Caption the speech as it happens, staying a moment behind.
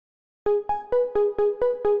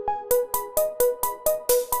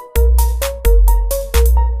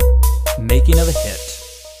Making of a hit.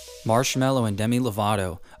 Marshmello and Demi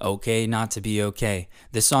Lovato, Okay Not to Be Okay.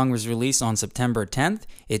 This song was released on September 10th.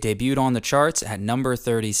 It debuted on the charts at number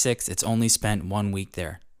 36. It's only spent 1 week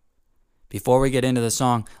there. Before we get into the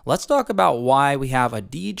song, let's talk about why we have a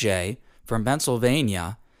DJ from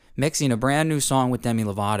Pennsylvania mixing a brand new song with Demi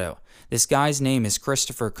Lovato. This guy's name is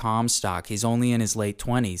Christopher Comstock. He's only in his late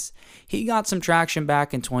 20s. He got some traction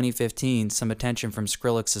back in 2015, some attention from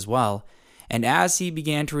Skrillex as well. And as he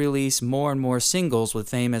began to release more and more singles with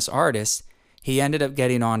famous artists, he ended up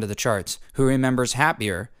getting onto the charts. Who remembers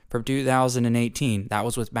Happier from 2018? That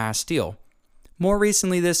was with Bastille. More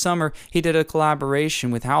recently this summer, he did a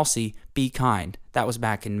collaboration with Halsey, Be Kind. That was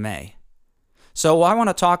back in May. So I want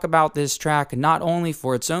to talk about this track not only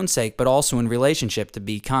for its own sake, but also in relationship to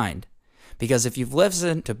Be Kind. Because if you've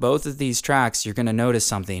listened to both of these tracks, you're going to notice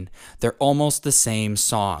something. They're almost the same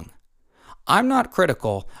song. I'm not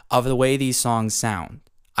critical of the way these songs sound.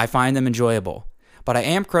 I find them enjoyable. But I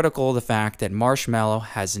am critical of the fact that Marshmello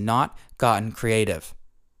has not gotten creative.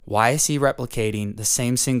 Why is he replicating the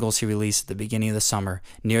same singles he released at the beginning of the summer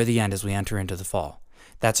near the end as we enter into the fall?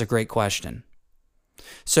 That's a great question.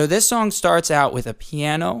 So this song starts out with a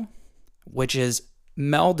piano, which is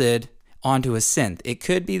melded onto a synth. It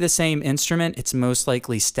could be the same instrument. It's most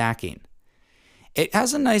likely stacking. It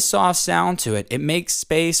has a nice soft sound to it. It makes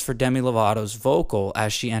space for Demi Lovato's vocal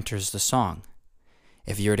as she enters the song.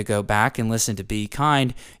 If you were to go back and listen to Be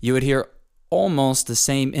Kind, you would hear almost the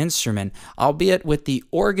same instrument, albeit with the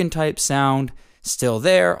organ-type sound still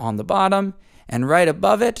there on the bottom, and right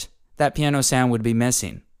above it, that piano sound would be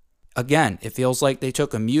missing. Again, it feels like they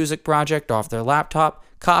took a music project off their laptop,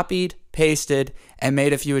 copied, pasted, and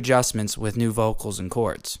made a few adjustments with new vocals and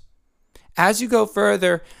chords. As you go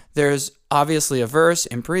further, there's obviously a verse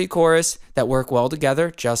and pre-chorus that work well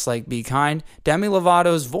together, just like Be Kind. Demi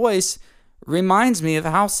Lovato's voice reminds me of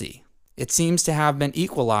Halsey. It seems to have been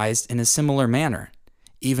equalized in a similar manner,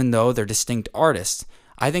 even though they're distinct artists.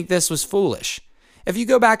 I think this was foolish. If you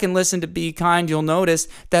go back and listen to Be Kind, you'll notice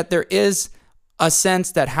that there is a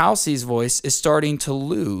sense that Halsey's voice is starting to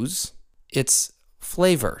lose its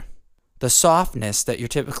flavor, the softness that you're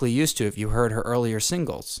typically used to if you heard her earlier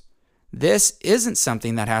singles. This isn't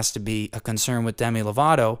something that has to be a concern with Demi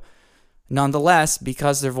Lovato. Nonetheless,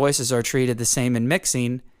 because their voices are treated the same in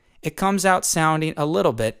mixing, it comes out sounding a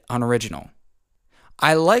little bit unoriginal.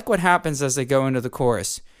 I like what happens as they go into the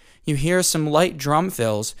chorus. You hear some light drum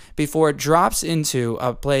fills before it drops into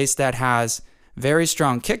a place that has very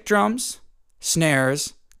strong kick drums,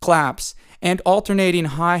 snares, claps, and alternating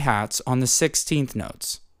hi-hats on the 16th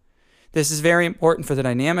notes. This is very important for the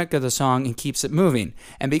dynamic of the song and keeps it moving.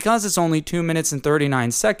 And because it's only 2 minutes and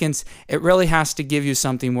 39 seconds, it really has to give you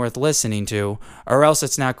something worth listening to, or else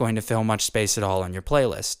it's not going to fill much space at all on your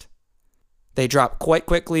playlist. They drop quite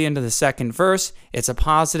quickly into the second verse. It's a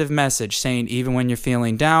positive message saying even when you're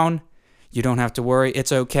feeling down, you don't have to worry,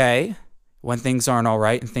 it's okay when things aren't all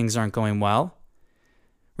right and things aren't going well.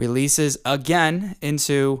 Releases again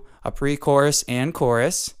into a pre-chorus and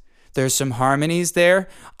chorus. There's some harmonies there.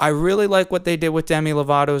 I really like what they did with Demi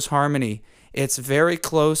Lovato's harmony. It's very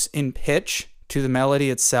close in pitch to the melody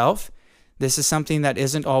itself. This is something that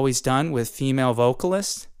isn't always done with female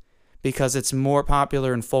vocalists because it's more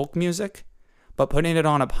popular in folk music, but putting it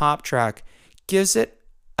on a pop track gives it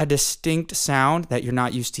a distinct sound that you're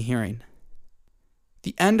not used to hearing.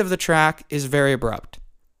 The end of the track is very abrupt.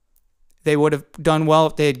 They would have done well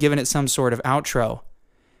if they had given it some sort of outro.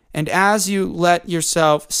 And as you let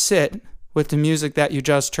yourself sit with the music that you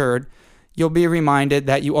just heard, you'll be reminded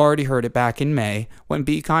that you already heard it back in May when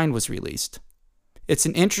Be Kind was released. It's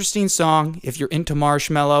an interesting song. If you're into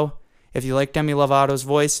Marshmello, if you like Demi Lovato's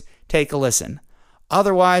voice, take a listen.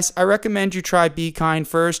 Otherwise, I recommend you try Be Kind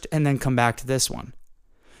first and then come back to this one.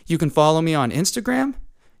 You can follow me on Instagram.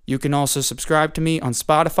 You can also subscribe to me on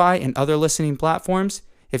Spotify and other listening platforms.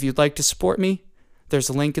 If you'd like to support me, there's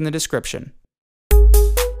a link in the description.